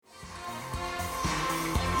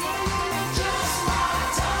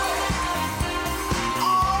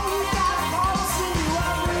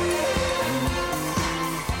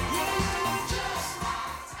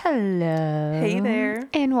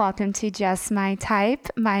welcome to Just My Type.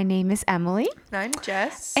 My name is Emily. I'm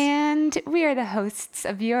Jess. And we are the hosts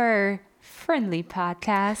of your friendly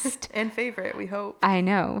podcast. And favorite, we hope. I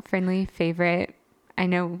know, friendly, favorite. I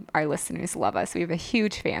know our listeners love us. We have a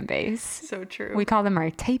huge fan base. So true. We call them our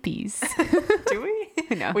typies. Do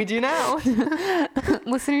we? No. We do now.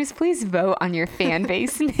 Listeners, please vote on your fan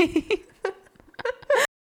base name.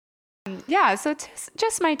 Yeah, so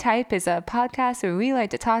Just My Type is a podcast where we like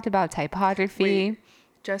to talk about typography. Wait,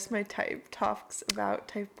 Just My Type talks about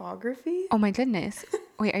typography? Oh my goodness.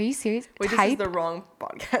 Wait, are you serious? Wait, this is the wrong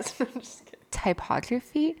podcast. I'm just kidding.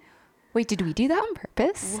 Typography? Wait, did we do that on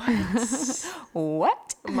purpose?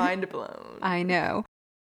 What? Mind blown. I know.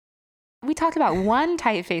 We talk about one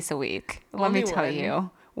typeface a week. Let me tell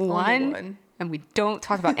you. One. And we don't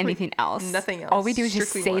talk about anything else. Nothing else. All we do is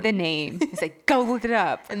just say the name. It's like, go look it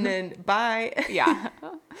up. And then bye. Yeah.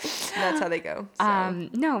 That's how they go. So.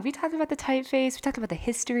 No, we talked about the typeface. We talked about the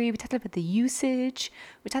history. We talked about the usage.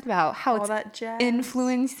 We talked about how all it's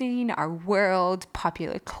influencing our world,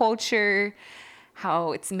 popular culture,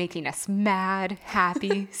 how it's making us mad,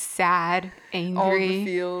 happy, sad, angry. All the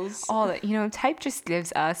feels. All the, type just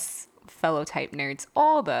gives us fellow type nerds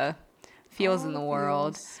all the feels in the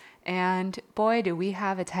world. And boy, do we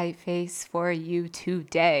have a typeface for you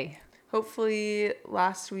today. Hopefully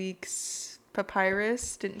last week's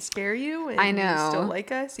papyrus didn't scare you and I know. you still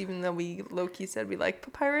like us, even though we low-key said we like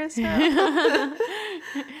papyrus now.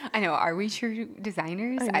 I know. Are we true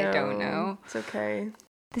designers? I don't know. It's okay.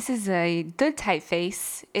 This is a good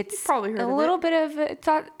typeface. It's You've probably heard a little bit of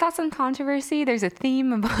thoughts on controversy. There's a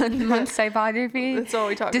theme amongst typography. That's all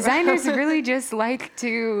we talk Designers about. really just like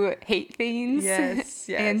to hate things. Yes.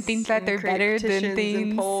 And think that they're better than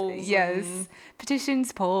things. And polls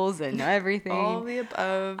petitions, polls, and everything. All the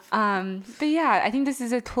above. But yeah, I think this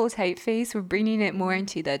is a cool typeface. We're bringing it more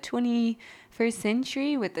into the 21st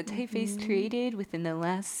century with the typeface created within the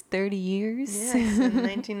last 30 years. Yes, in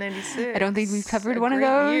 1996. I don't think we've covered one of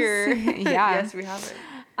those. Year. Yeah. Yes, we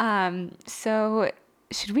haven't. So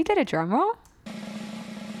should we get a drum roll?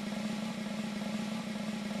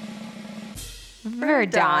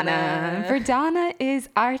 Verdana. Verdana is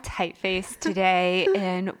our typeface today,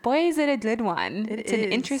 and boy, is it a good one. It's an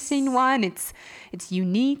interesting one. It's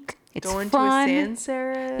unique. It's going fun. To a sans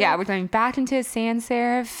serif. Yeah, we're going back into a sans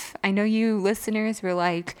serif. I know you listeners were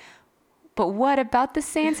like, but what about the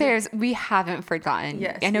sans serifs? We haven't forgotten.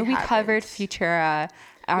 Yes, I know we haven't. covered Futura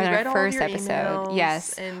on our first episode. Emails,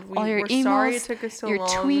 yes. And all your we're emails, sorry it took us so your long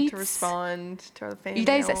tweets. to respond to our fan You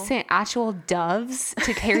guys mail. sent actual doves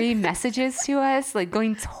to carry messages to us, like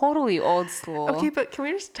going totally old school. Okay, but can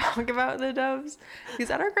we just talk about the doves? Because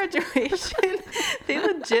at our graduation, they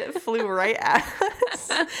legit flew right at us.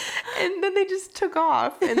 And then they just took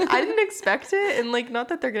off. And I didn't expect it. And, not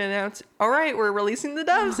that they're going to announce, all right, we're releasing the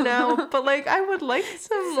doves now. But, I would like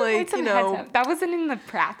some, heads up. That wasn't in the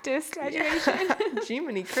practice graduation. Yeah.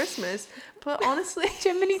 Jiminy Christmas. But honestly,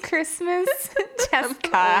 Jiminy Christmas.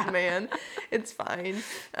 Jessica. Oh, man. It's fine.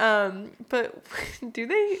 But do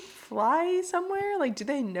they fly somewhere? Do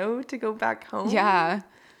they know to go back home? Yeah.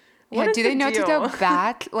 Do they know to go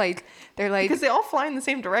back? They're like... Because they all fly in the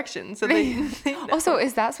same direction. So they know. Also,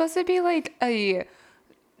 is that supposed to be a...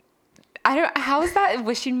 how is that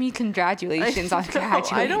wishing me congratulations on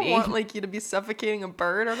graduating? I don't want you to be suffocating a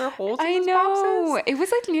bird. Are there holes in I those know. boxes? It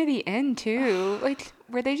was near the end too.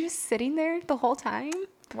 Were they just sitting there the whole time?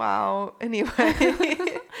 Wow. Anyway.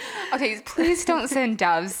 Okay, please don't send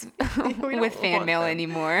doves with fan mail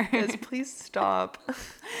anymore. Yes, please stop.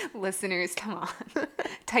 Listeners, come on.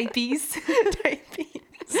 Typees. Typees.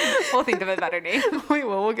 We'll think of a better name. We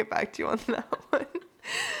will. We'll get back to you on that one.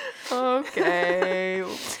 Okay.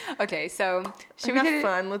 Okay, so should we get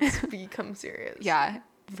fun? Let's become serious. Yeah.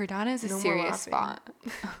 Verdana is a serious spot.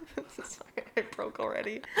 Sorry, I broke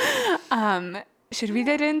already. Should we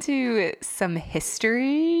get into some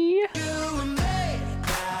history?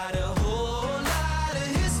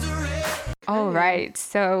 All right.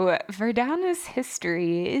 So Verdana's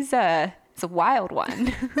history is it's a wild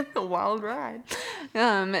one. A wild ride.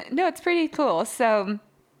 No, it's pretty cool. So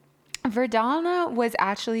Verdana was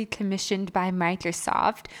actually commissioned by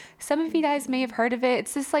Microsoft. Some of you guys may have heard of it.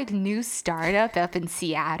 It's this new startup up in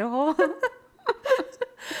Seattle.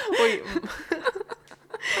 Wait.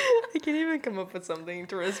 I can't even come up with something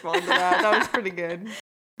to respond to that. That was pretty good.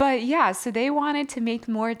 But yeah, so they wanted to make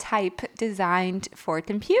more type designed for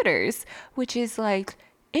computers, which is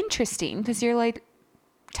interesting because you're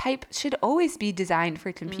type should always be designed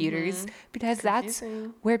for computers because that's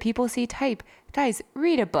where people see type. Guys,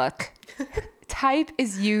 read a book. type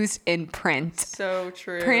is used in print. So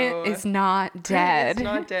true. Print is not dead. Print is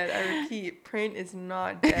not dead. I repeat, print is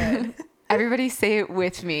not dead. Everybody say it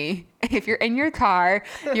with me. If you're in your car,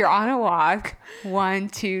 you're on a walk. 1,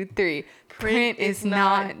 2, 3. Print is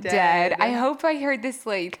not dead. I hope I heard this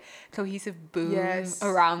like cohesive boom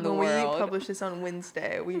around the world. When we publish this on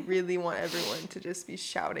Wednesday, we really want everyone to just be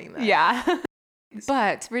shouting that. Yeah.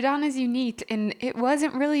 But Verdana is unique, and it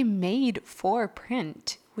wasn't really made for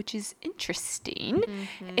print, which is interesting.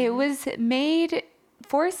 Mm-hmm. It was made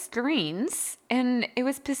for screens, and it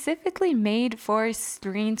was specifically made for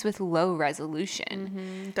screens with low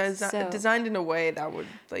resolution. Mm-hmm. Designed in a way that would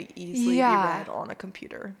like easily be read on a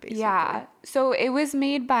computer, basically. Yeah. So it was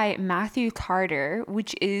made by Matthew Carter,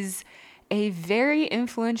 which is a very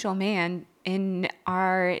influential man in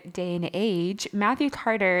our day and age. Matthew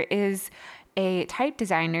Carter is a type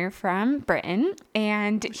designer from Britain,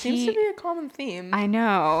 and seems to be a common theme. I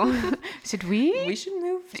know. Should we? We should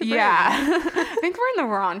move to Britain. Yeah. I think we're in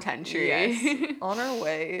the wrong country. Yes, on our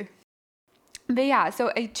way. But yeah,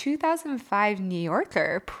 so a 2005 New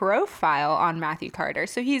Yorker profile on Matthew Carter.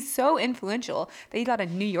 So he's so influential that he got a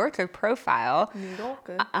New Yorker profile. New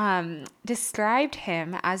Yorker. Described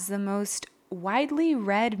him as the most widely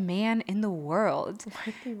read man in the world.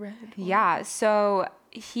 Widely read? Wow. Yeah, so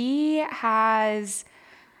he has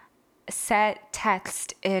set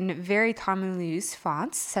text in very commonly used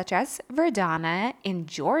fonts such as Verdana in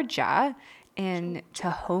Georgia and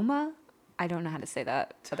Tahoma. I don't know how to say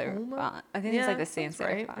that other font. I think it's like the sans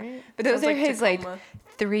serif font. Right. But those are his Tacoma. Like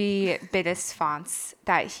 3 biggest fonts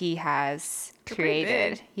that he has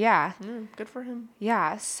created. Yeah. Good for him.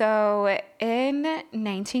 Yeah. So in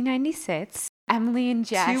 1996, Emily and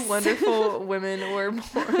Jess. 2 wonderful women were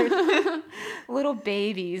born. Little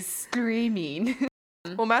babies screaming.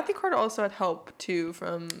 Well, Matthew Carter also had help too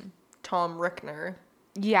from Tom Rickner.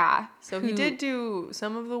 Yeah. So he did do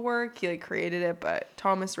some of the work. He like created it, but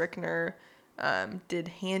Thomas Rickner did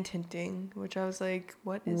hand hinting, which I was like,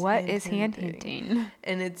 what is hand hinting?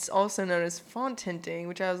 And it's also known as font hinting,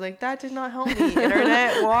 which I was like, that did not help me,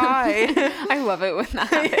 internet. Why? I love it when that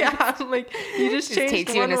happens. Yeah, I'm like, you just changed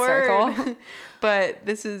takes one you in a word. Circle. But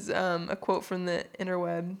this is a quote from the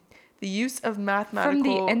interweb. The use of mathematical... From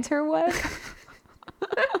the interweb?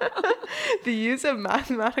 The use of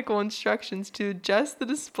mathematical instructions to adjust the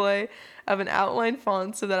display of an outline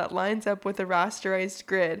font so that it lines up with a rasterized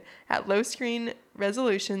grid at low screen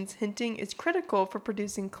resolutions. Hinting is critical for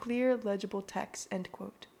producing clear, legible text. End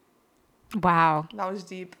quote. Wow. That was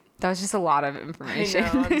deep. That was just a lot of information.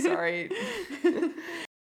 I know, I'm sorry.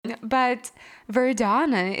 But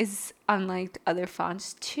Verdana is unlike other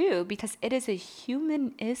fonts too because it is a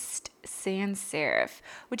humanist sans serif,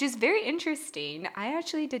 which is very interesting. I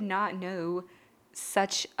actually did not know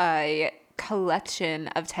such a collection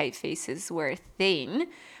of typefaces were a thing.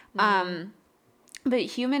 But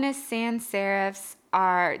humanist sans serifs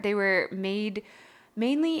they were made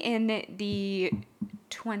mainly in the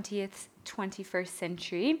 20th, 21st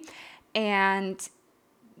century, and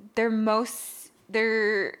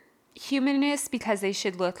they're humanists because they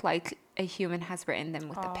should look like a human has written them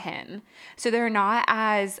with a pen. So they're not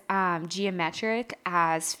as geometric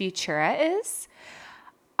as Futura is,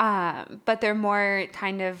 but they're more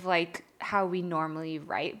kind of like how we normally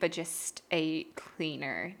write, but just a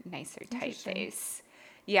cleaner, nicer typeface.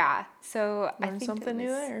 Yeah, so I think something new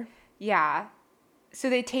there. Yeah. So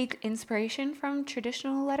they take inspiration from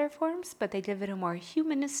traditional letter forms, but they give it a more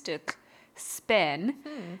humanistic spin.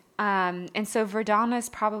 And so Verdana is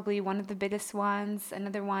probably one of the biggest ones.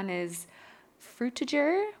 Another one is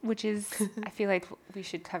Frutiger, which is, I feel like we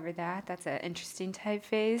should cover that. That's an interesting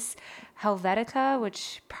typeface. Helvetica,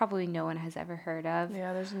 which probably no one has ever heard of.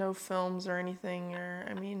 Yeah, there's no films or anything,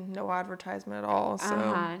 no advertisement at all.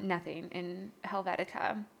 So nothing in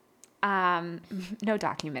Helvetica. No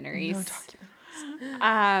documentaries. No documentaries.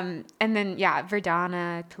 And then,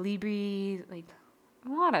 Verdana, Calibri, like a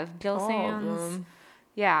lot of Gil Sans.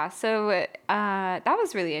 Yeah, so that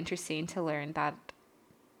was really interesting to learn that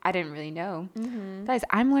I didn't really know. Guys,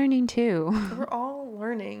 I'm learning too. We're all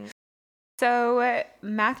learning. So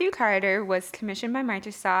Matthew Carter was commissioned by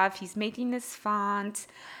Microsoft. He's making this font,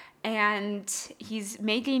 and he's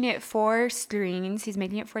making it for screens. He's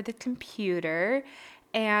making it for the computer.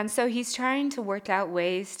 And so he's trying to work out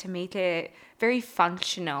ways to make it very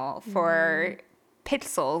functional for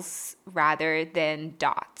pixels rather than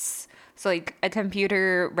dots. So like a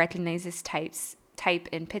computer recognizes type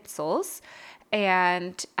in pixels,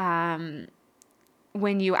 and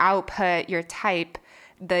when you output your type,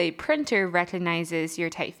 the printer recognizes your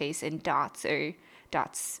typeface in dots or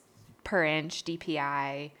dots per inch,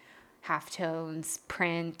 DPI, halftones,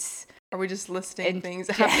 print. Are we just listing And- things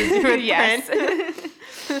that have to do with Yes.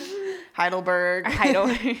 print? Heidelberg.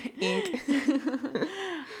 Ink.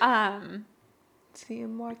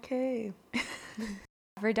 CMYK.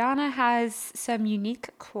 Verdana has some unique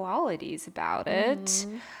qualities about it.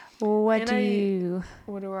 What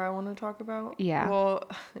What do I want to talk about? Yeah. Well,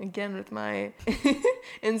 again, with my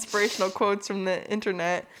inspirational quotes from the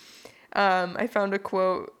internet, I found a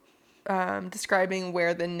quote describing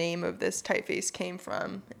where the name of this typeface came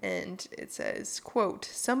from. And it says, quote,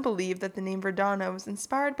 "Some believe that the name Verdana was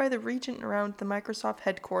inspired by the region around the Microsoft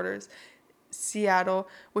headquarters, Seattle,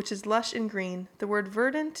 which is lush and green. The word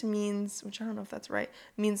verdant means, which I don't know if that's right,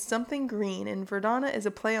 means something green, and Verdana is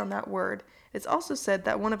a play on that word. It's also said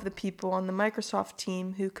that one of the people on the Microsoft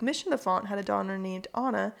team who commissioned the font had a daughter named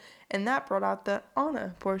Anna, and that brought out the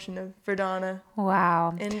Anna portion of Verdana."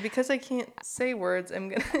 Wow. And because I can't say words, I'm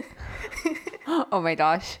gonna... Oh my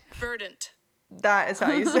gosh. Verdant. That is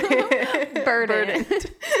how you say it. Verdant.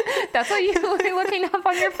 That's what you were looking up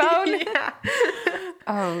on your phone? Yeah.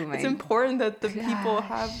 Oh my. It's important that the people gosh.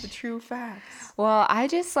 have the true facts. Well, I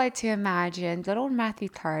just like to imagine little Matthew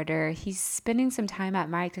Carter. He's spending some time at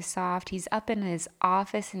Microsoft. He's up in his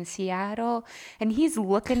office in Seattle, and he's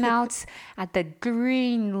looking out at the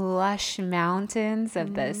green, lush mountains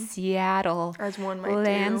of the Seattle As one might do.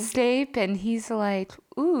 landscape, and he's like,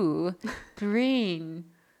 "Ooh, green,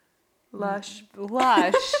 Lush.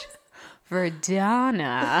 lush,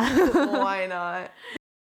 Verdana." Why not?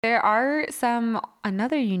 There are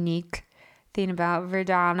another unique thing about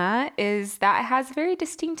Verdana is that it has very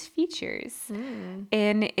distinct features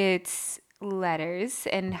in its letters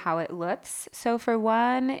and how it looks. So for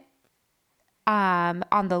one,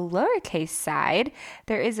 on the lowercase side,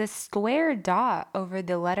 there is a square dot over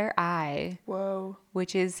the letter I, Whoa.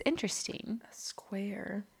 which is interesting. A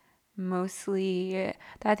square. Mostly,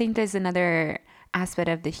 I think there's another aspect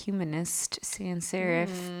of the humanist sans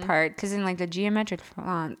serif part, because in like the geometric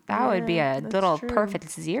font, that would be a that's little true.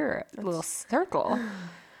 perfect little circle.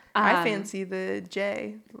 I fancy the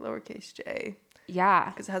J, the lowercase j, Yeah,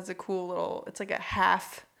 because it has a cool little, it's like a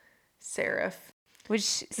half serif. which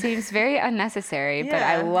seems very unnecessary, but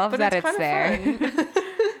I Yeah, love but that it's it's there. kinda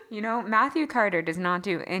You know, Matthew Carter does not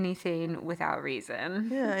do anything without reason.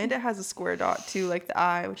 Yeah, and it has a square dot too, like the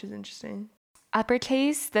I, which is interesting.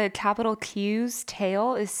 Uppercase, the capital Q's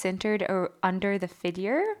tail is centered under the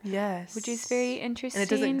figure, Yes. which is very interesting.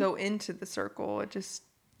 And it doesn't go into the circle, it just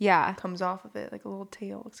Yeah. comes off of it like a little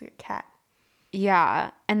tail. Looks like a cat.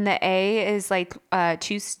 Yeah, and the A is like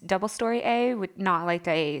double story A, with not like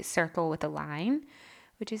a circle with a line,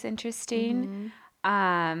 which is interesting.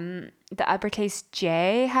 The uppercase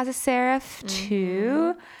J has a serif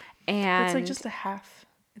too, and It's like just a half.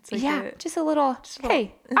 It's like yeah, just a little. a little-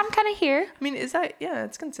 Hey, I'm kind of here. I mean, is that, yeah,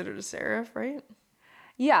 it's considered a serif, right?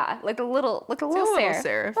 Yeah, like a little little serif,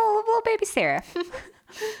 serif. little baby serif.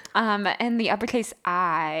 And the uppercase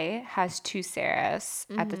I has two serifs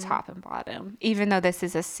at the top and bottom. Even though this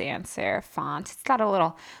is a sans serif font, it's got a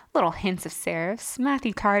little hints of serifs.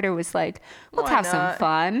 Matthew Carter was like, "Let's Why have some not?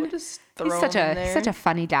 fun." We'll just throw He's such him in a there. such a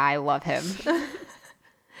funny guy. I love him.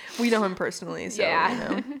 We know him personally, so Yeah. you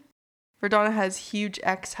know. Verdana has huge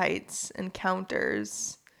X heights and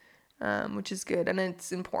counters, which is good, and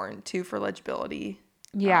it's important too for legibility.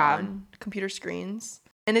 Yeah. On computer screens,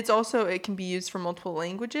 and it can be used for multiple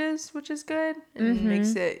languages, which is good and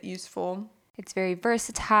makes it useful. It's very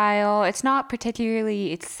versatile. It's not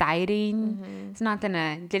particularly exciting. It's not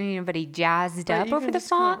gonna get anybody jazzed But up you over can the just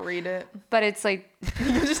kind of font. read it. But it's like,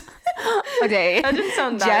 okay. That didn't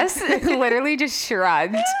sound that Jess literally just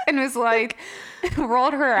shrugged and was like,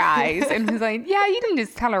 rolled her eyes and was like, "Yeah, you can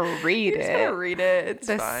just kind of read Just gotta it." read it. It's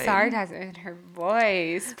The fine. sarcasm in her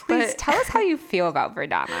voice. Please But- tell us how you feel about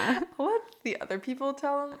Verdana. I'll let the other people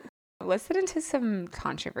tell them. Let's get into some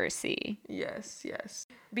controversy, Yes.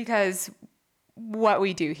 because what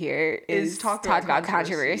we do here is talk talk about about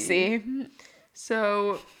controversy.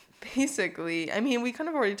 So basically, I mean, we kind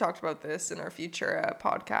of already talked about this in our future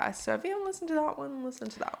podcast. So if you haven't listened to that one, listen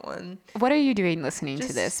to that one. What are you doing listening to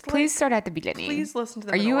Just, this? like, Please start at the beginning. Please listen to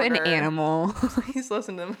them. Are in you an order. animal? Please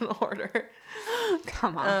listen to them in order.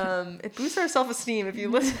 Come on. It boosts our self-esteem if you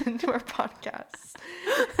listen to our podcasts.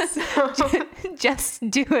 So Just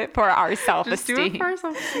do it for our just self-esteem. do it for our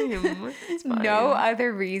self-esteem. It's fine. No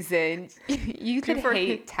other reason. You could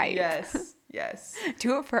hate type. Yes.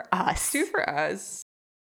 Do it for us. Do for us.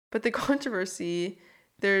 But the controversy,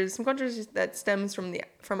 there's some controversy that stems from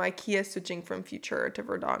IKEA switching from Futura to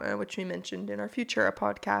Verdana, which we mentioned in our Futura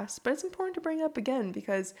podcast. But it's important to bring up again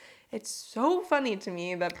because it's so funny to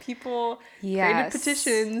me that people created Yes.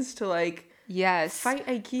 petitions to like Yes. Fight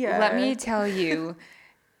IKEA. Let me tell you,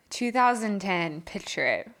 2010, picture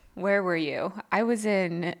it. Where were you? I was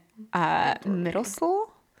in middle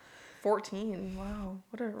school. 14. Wow.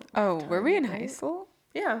 What a Oh, were we in right? high school?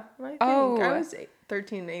 Yeah, I think. Oh. I was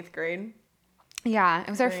 13 in 8th grade. Yeah, it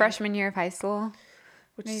was our Right. freshman year of high school.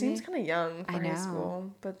 Which Maybe. seems kind of young for I high know.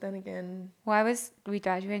 school. But then again... Well, we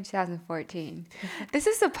graduated in 2014. This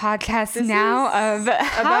is a podcast This now is of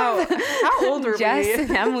about how old are Jess we?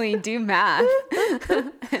 and Emily do math.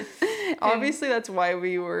 Obviously, that's why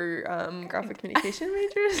we were graphic communication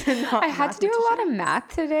majors and not I had to do a lot of mathematicians.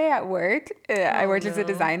 math today at work. I worked as a no.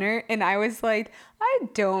 designer, and I was like, I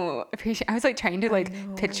don't appreciate. I was like trying to like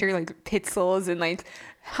know. picture like pixels and like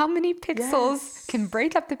how many pixels Yes. can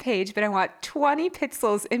break up the page, but I want 20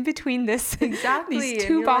 pixels in between this Exactly. these and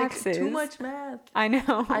two you're like, boxes. too much math. I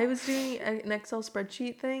know. I was doing an Excel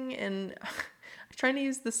spreadsheet thing and I was trying to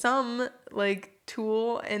use the sum like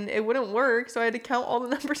tool and it wouldn't work, so I had to count all the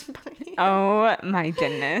numbers by hand. Oh my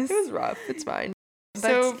goodness. It was rough. It's fine. But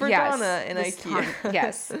So Verdana yes, and this IKEA.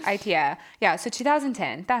 yes, IKEA. Yeah, so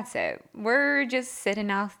 2010, that's it. We're just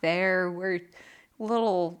sitting out there. We're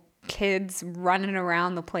little kids running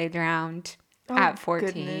around the playground at 14.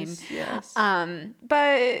 Goodness, yes.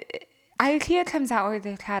 But IKEA comes out with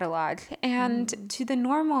their catalog, and to the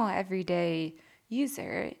normal everyday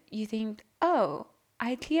user, you think, oh,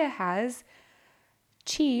 IKEA has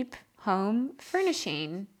cheap home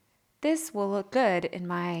furnishing. This will look good in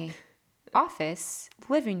my office,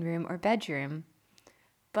 living room, or bedroom.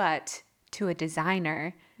 But to a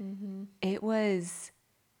designer, it was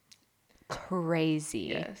crazy.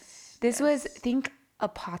 Yes. This was, think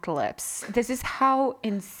apocalypse. This is how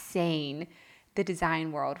insane the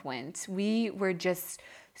design world went. We were just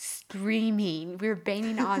screaming. We were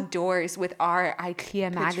banging on doors with our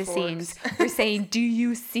IKEA magazines. We're saying, do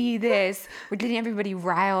you see this? We're getting everybody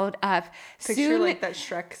riled up. Picture like that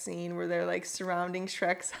Shrek scene where they're like surrounding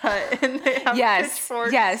Shrek's hut and they have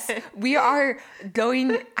pitchforks. Yes. We are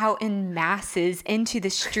going out in masses into the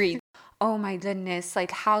street. Oh my goodness,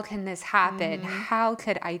 like how can this happen? How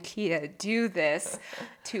could IKEA do this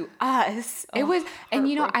to us? It was, and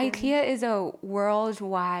you know, IKEA is a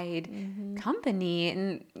worldwide company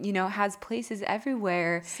and, you know, has places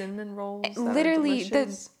everywhere. Cinnamon rolls. that are Literally,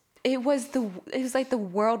 delicious. it was like the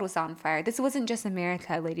world was on fire. This wasn't just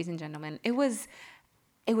America, ladies and gentlemen. It was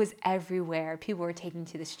everywhere. People were taking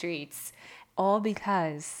to the streets, all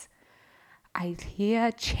because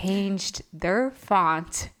IKEA changed their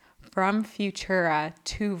font from Futura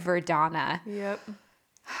to Verdana. Yep.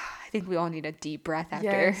 I think we all need a deep breath after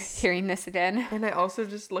Yes. hearing this again. And I also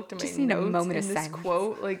just looked at my Just need a notes moment and of this silence.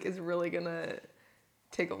 quote like is really gonna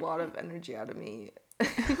take a lot of energy out of me.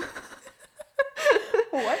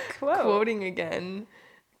 What quote? Quoting again.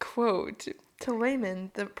 Quote, to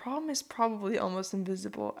layman, the problem is probably almost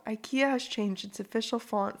invisible. IKEA has changed its official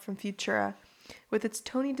font from Futura with its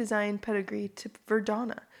Tony design pedigree to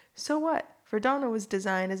Verdana. So what? Verdana was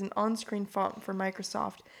designed as an on-screen font for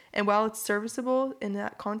Microsoft, and while it's serviceable in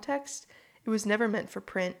that context, it was never meant for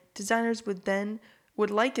print. Designers would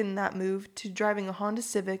liken that move to driving a Honda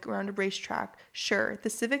Civic around a racetrack. Sure, the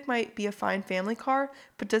Civic might be a fine family car,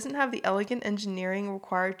 but doesn't have the elegant engineering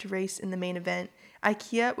required to race in the main event.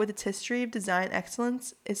 IKEA, with its history of design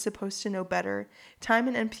excellence, is supposed to know better. Time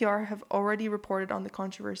and NPR have already reported on the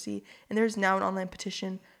controversy, and there is now an online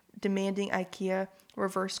petition demanding IKEA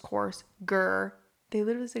reverse course. Grr. They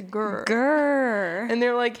literally say grr. Grr. And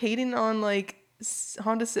they're like hating on like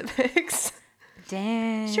Honda Civics.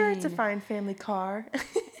 Dang. Sure, it's a fine family car.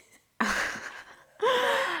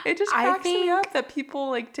 It just cracks me up that people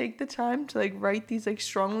like take the time to like write these like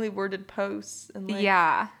strongly worded posts and like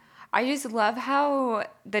Yeah. I just love how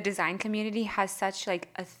the design community has such like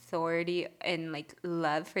authority and like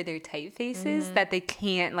love for their typefaces that they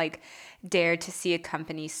can't like dare to see a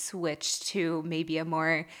company switch to maybe a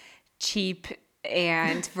more cheap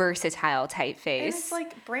and versatile typeface. And it's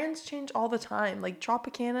like brands change all the time. Like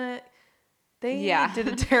Tropicana, they Yeah. did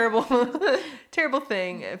a terrible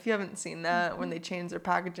thing. If you haven't seen that, when they changed their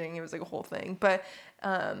packaging, it was like a whole thing. But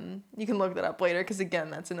you can look that up later because again,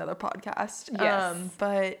 that's another podcast. Yes.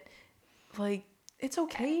 But like it's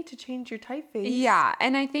okay to change your typeface. Yeah,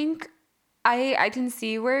 and I think I can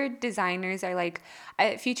see where designers are like,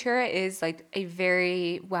 Futura is like a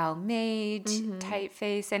very well made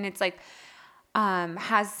typeface, and it's like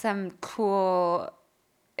has some cool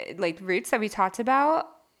like roots that we talked about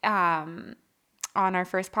on our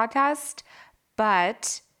first podcast,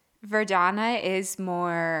 but Verdana is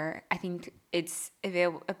more, I think it's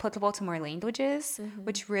applicable to more languages,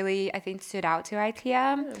 which really, I think, stood out to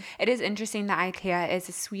IKEA. It is interesting that IKEA is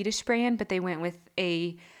a Swedish brand, but they went with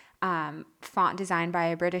a font designed by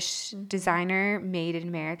a British designer made in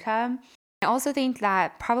America. I also think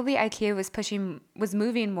that probably IKEA was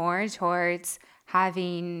moving more towards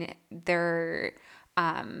having their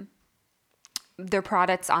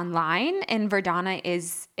products online, and Verdana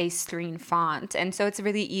is a screen font, and so it's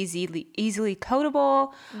really easily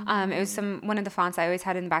codable. It was one of the fonts I always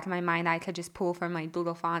had in the back of my mind that I could just pull from like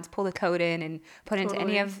Google Fonts, pull the code in, and put into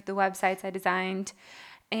any of the websites I designed.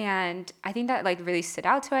 And I think that like really stood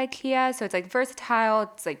out to IKEA. So it's like versatile.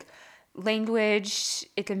 It's like language.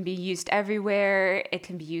 It can be used everywhere. It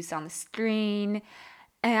can be used on the screen.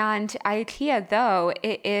 And IKEA, though,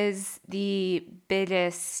 it is the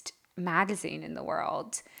biggest magazine in the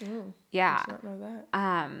world. Yeah. I did not know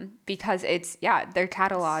that. Because their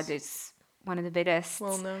catalog is one of the biggest.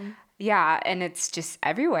 Well known. Yeah, and it's just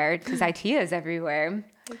everywhere because IKEA is everywhere.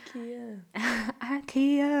 IKEA.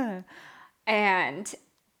 And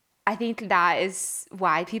I think that is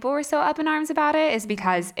why people were so up in arms about it, is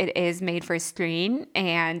because it is made for screen,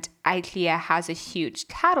 and IKEA has a huge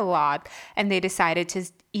catalog, and they decided to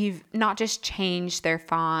not just change their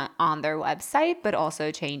font on their website, but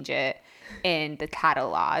also change it in the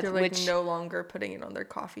catalog. They're like no longer putting it on their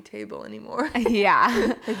coffee table anymore.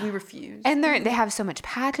 Yeah. Like we refuse. And they have so much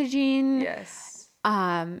packaging. Yes.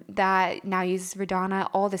 That now uses Verdana,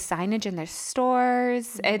 all the signage in their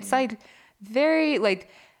stores. It's like very like,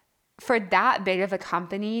 for that big of a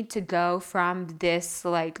company to go from this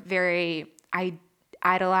like very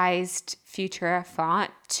idolized Futura font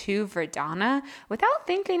to Verdana without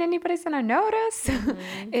thinking anybody's gonna notice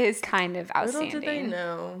is kind of outstanding. Little did they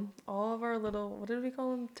know, all of our little, what did we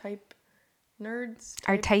call them? Type nerds?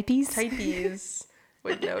 Our typies? Typies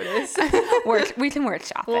would notice. We can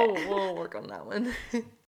workshop it. We'll work on that one.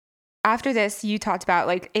 After this, you talked about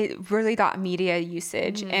like it really got media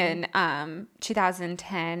usage in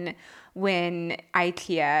 2010 when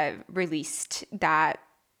IKEA released that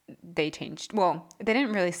they changed. Well, they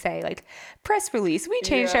didn't really say like press release. We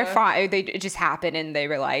changed our font. It just happened, and they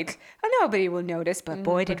were like, "Oh, nobody will notice." But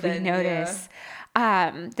boy, did we notice.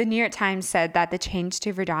 The New York Times said that the change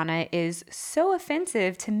to Verdana is so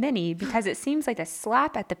offensive to many because it seems like a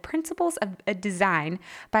slap at the principles of a design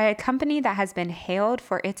by a company that has been hailed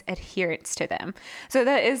for its adherence to them. So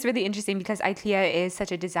that is really interesting because IKEA is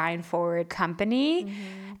such a design-forward company,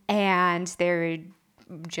 and they're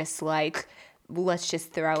just like, let's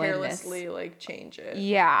just throw carelessly in this. like change it.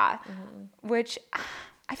 Yeah, which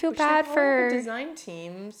I feel bad for the design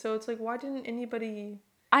team. So it's like, why didn't anybody?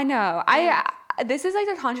 I know. This is like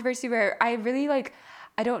a controversy where I really like,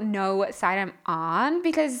 I don't know what side I'm on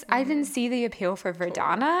because I can see the appeal for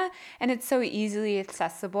Verdana and it's so easily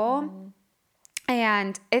accessible.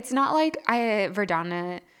 And it's not like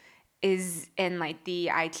Verdana is in like the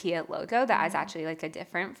IKEA logo that is actually like a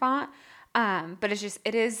different font. But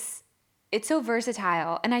it's so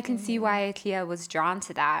versatile, and I can see why IKEA was drawn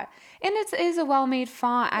to that. And it is a well-made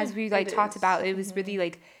font, as we like talked about. It was really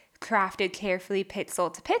like crafted carefully,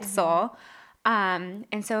 pixel to pixel.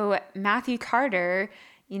 And so Matthew Carter,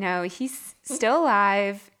 he's still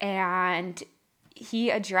alive, and he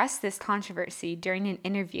addressed this controversy during an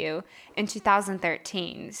interview in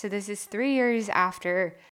 2013. So this is 3 years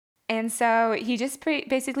after. And so he just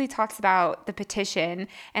basically talks about the petition.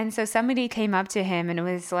 And so somebody came up to him and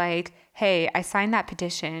was like, hey, I signed that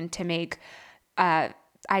petition to make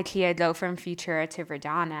IKEA go from Futura to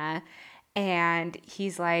Verdana. And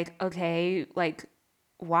he's like, okay, like,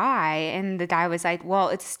 why? And the guy was like, well,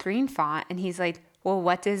 it's a screen font. And he's like, well,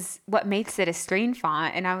 what makes it a screen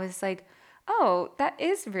font? And I was like, oh, that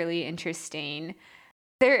is really interesting.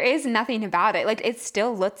 There is nothing about it. Like, it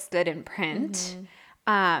still looks good in print.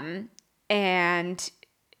 And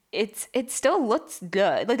it still looks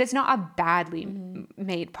good. Like, it's not a badly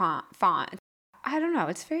made font. I don't know.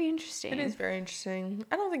 It's very interesting. It is very interesting.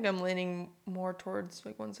 I don't think I'm leaning more towards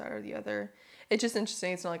like one side or the other. It's just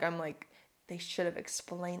interesting. It's not like I'm like, they should have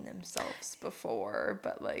explained themselves before,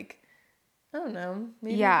 but like, I don't know.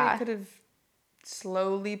 Maybe they could have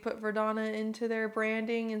slowly put Verdana into their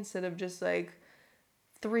branding instead of just like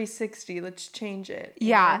 360, let's change it.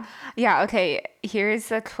 Yeah. Yeah. Okay.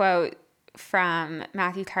 Here's a quote from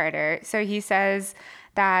Matthew Carter. So he says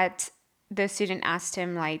that the student asked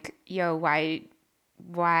him like, yo,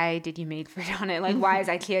 why did you make Verdana? Like, why is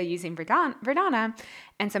IKEA using Verdana?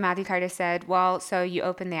 And so Matthew Carter said, well, so you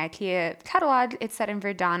open the IKEA catalog, it's set in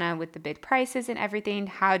Verdana with the big prices and everything.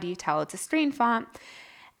 How do you tell it's a screen font?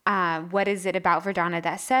 What is it about Verdana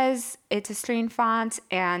that says it's a screen font?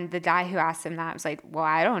 And the guy who asked him that was like, well,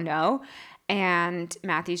 I don't know. And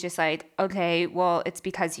Matthew's just like, okay, well, it's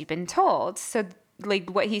because you've been told. So like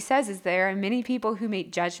what he says is there are many people who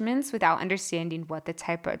make judgments without understanding what the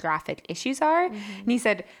typographic issues are. And he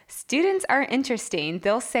said, students are interesting.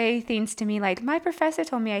 They'll say things to me like, my professor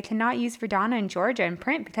told me I cannot use Verdana and Georgia in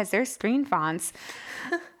print because they're screen fonts.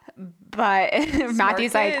 But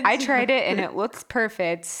Matthew's like, I tried it and it looks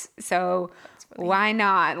perfect. So why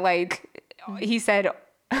not? Like he said,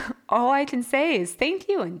 all I can say is thank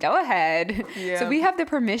you and go ahead. Yeah. So we have the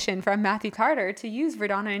permission from Matthew Carter to use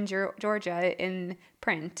Verdana and Georgia in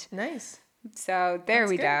print. Nice. So there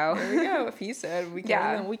we go. There we go. If he said we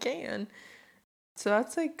can, then we can. So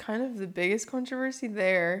that's like kind of the biggest controversy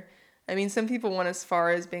there. I mean, some people went as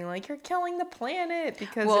far as being like, you're killing the planet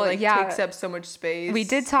because it takes up so much space. We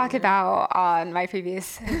did talk about on my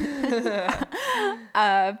previous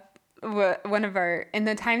one of our in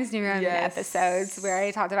the Times New Roman episodes where I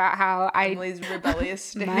talked about how Emily's rebellious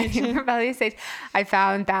stage. My rebellious stage. I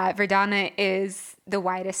found that Verdana is the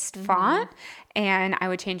widest font, and I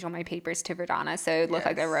would change all my papers to Verdana, so it would look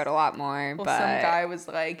like I wrote a lot more. Well, but some guy was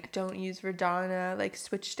like, "Don't use Verdana. Like,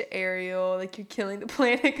 switch to Arial. Like, you're killing the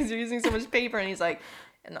planet because you're using so much paper." And he's like,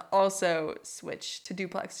 and also switch to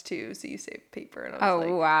duplex too, so you save paper. And I was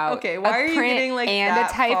like, wow. Okay, why are you getting like and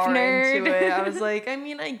that a type far nerd into it? I was like, I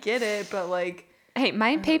mean, I get it, but like, hey,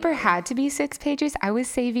 my paper had to be 6 pages.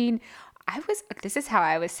 This is how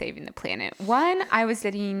I was saving the planet. One, I was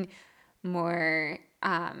getting more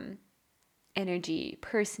energy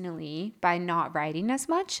personally by not writing as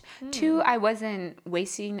much. 2, I wasn't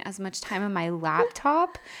wasting as much time on my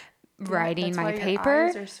laptop writing my paper. Your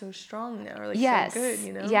eyes are so strong now, or like so good,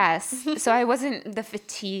 you know? Yes. So I wasn't the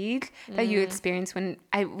fatigue that you experience when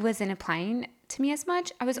I wasn't applying to me as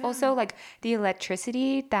much. I was also like the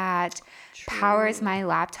electricity that powers my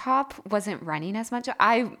laptop wasn't running as much.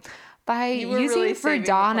 By using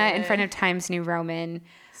Verdana in front of Times New Roman,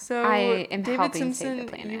 so I am David helping Simpson, save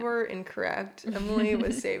the planet. You were incorrect. Emily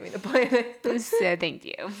was saving the planet. So thank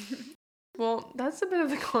you. Well, that's a bit of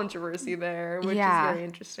the controversy there, which is very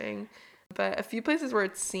interesting. But a few places where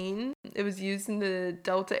it's seen, it was used in the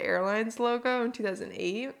Delta Airlines logo in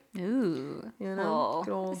 2008. Ooh. You know,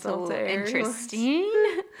 good old Delta Airlines. Interesting.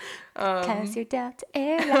 Because you're Delta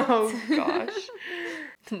Airlines. Oh, gosh.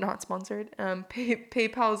 Not sponsored.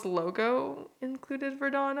 PayPal's logo included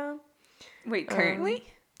Verdana. Wait, currently?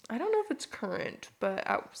 I don't know if it's current, but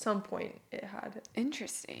at some point it had it.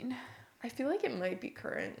 Interesting. I feel like it might be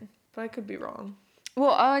current, but I could be wrong.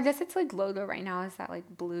 Well, I guess it's like logo right now is that like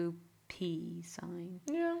blue P sign.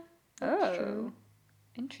 Yeah. That's true.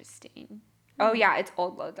 Interesting. Oh yeah, it's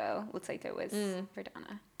old logo. Looks like it was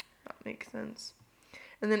Verdana. That makes sense.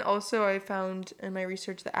 And then also I found in my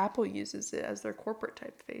research that Apple uses it as their corporate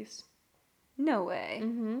typeface. No way.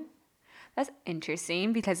 Mm-hmm. That's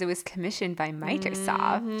interesting because it was commissioned by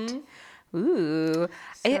Microsoft. Mm-hmm. Ooh.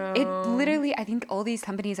 So, it literally, I think all these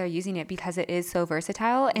companies are using it because it is so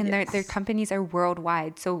versatile and their companies are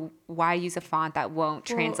worldwide. So why use a font that won't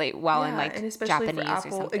translate well in like and especially Japanese for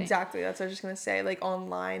Apple, or something? Exactly. That's what I was just going to say. Like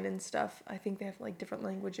online and stuff, I think they have like different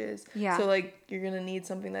languages. Yeah. So like you're going to need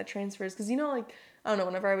something that transfers. Because you know, like, I don't know,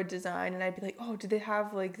 whenever I would design and I'd be like, oh, do they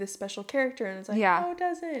have like this special character? And it's like, oh, it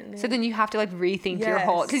doesn't. And so then you have to like rethink your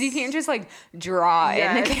whole, because you can't just like draw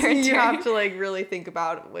in the character. You have to like really think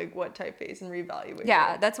about like what typeface and reevaluate.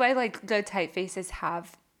 Yeah, that's why like good typefaces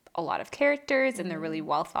have a lot of characters and they're really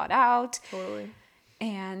well thought out. Totally.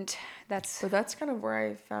 And so that's kind of where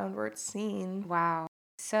I found where it's seen. Wow.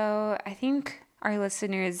 So I think our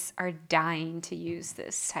listeners are dying to use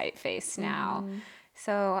this typeface now.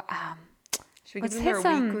 So should we give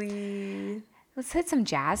them our weekly? Let's hit some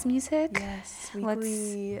jazz music. Yes,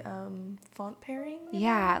 weekly font pairing.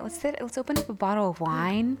 Yeah, let's open up a bottle of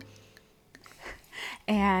wine,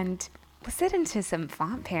 and let's get into some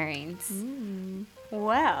font pairings.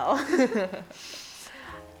 Well,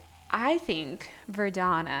 I think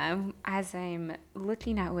Verdana, as I'm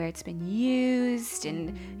looking at where it's been used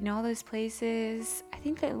and in all those places, I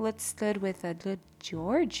think it looks good with a good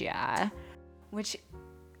Georgia, which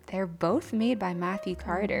they're both made by Matthew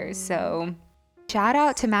Carter. So shout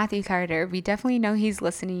out to Matthew Carter. We definitely know he's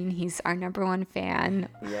listening. He's our number one fan.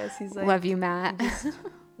 Yes, he's like, love you, Matt.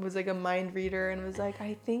 Was like a mind reader and was like,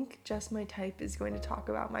 I think Just My Type is going to talk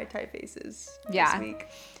about my typefaces this week.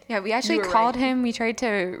 Yeah, we actually called him. We tried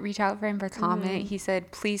to reach out for him for comment. He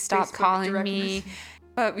said, please stop calling me.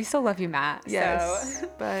 But we still love you, Matt. Yes. So.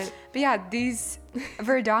 But yeah, these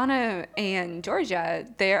Verdana and Georgia,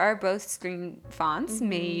 they are both screen fonts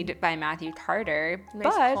made by Matthew Carter.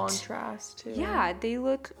 Nice contrast too. Yeah, they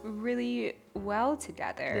look really well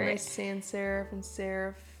together. The nice sans serif and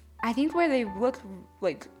serif. I think where they look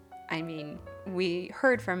like I mean, we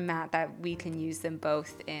heard from Matt that we can use them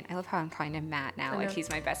both in, I love how I'm calling him Matt now, like he's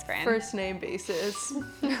my best friend. First name basis.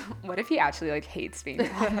 What if he actually like hates being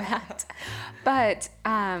called Matt? But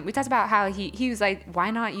we talked about how he was like,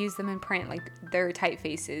 why not use them in print? Like their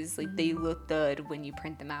typefaces, like they look good when you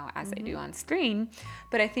print them out as they do on screen.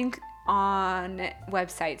 But I think on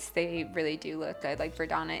websites, they really do look good. Like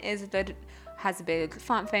Verdana has a big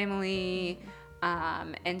font family.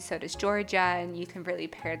 And so does Georgia, and you can really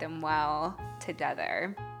pair them well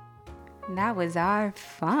together. That was our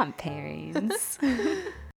font pairings.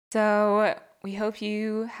 So we hope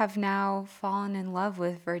you have now fallen in love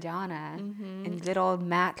with Verdana and good old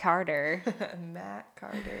Matt Carter. Matt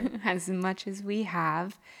Carter. As much as we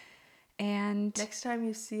have. And next time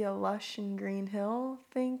you see a Lush in Green Hill,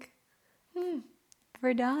 think,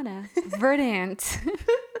 Verdana. Verdant.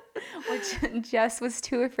 Which Jess was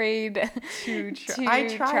too afraid to try. I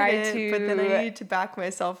tried it, but then I needed to back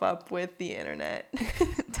myself up with the internet.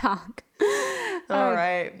 Talk. All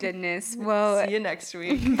right. Goodness. Well, see you next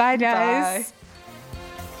week. Bye, guys. Bye.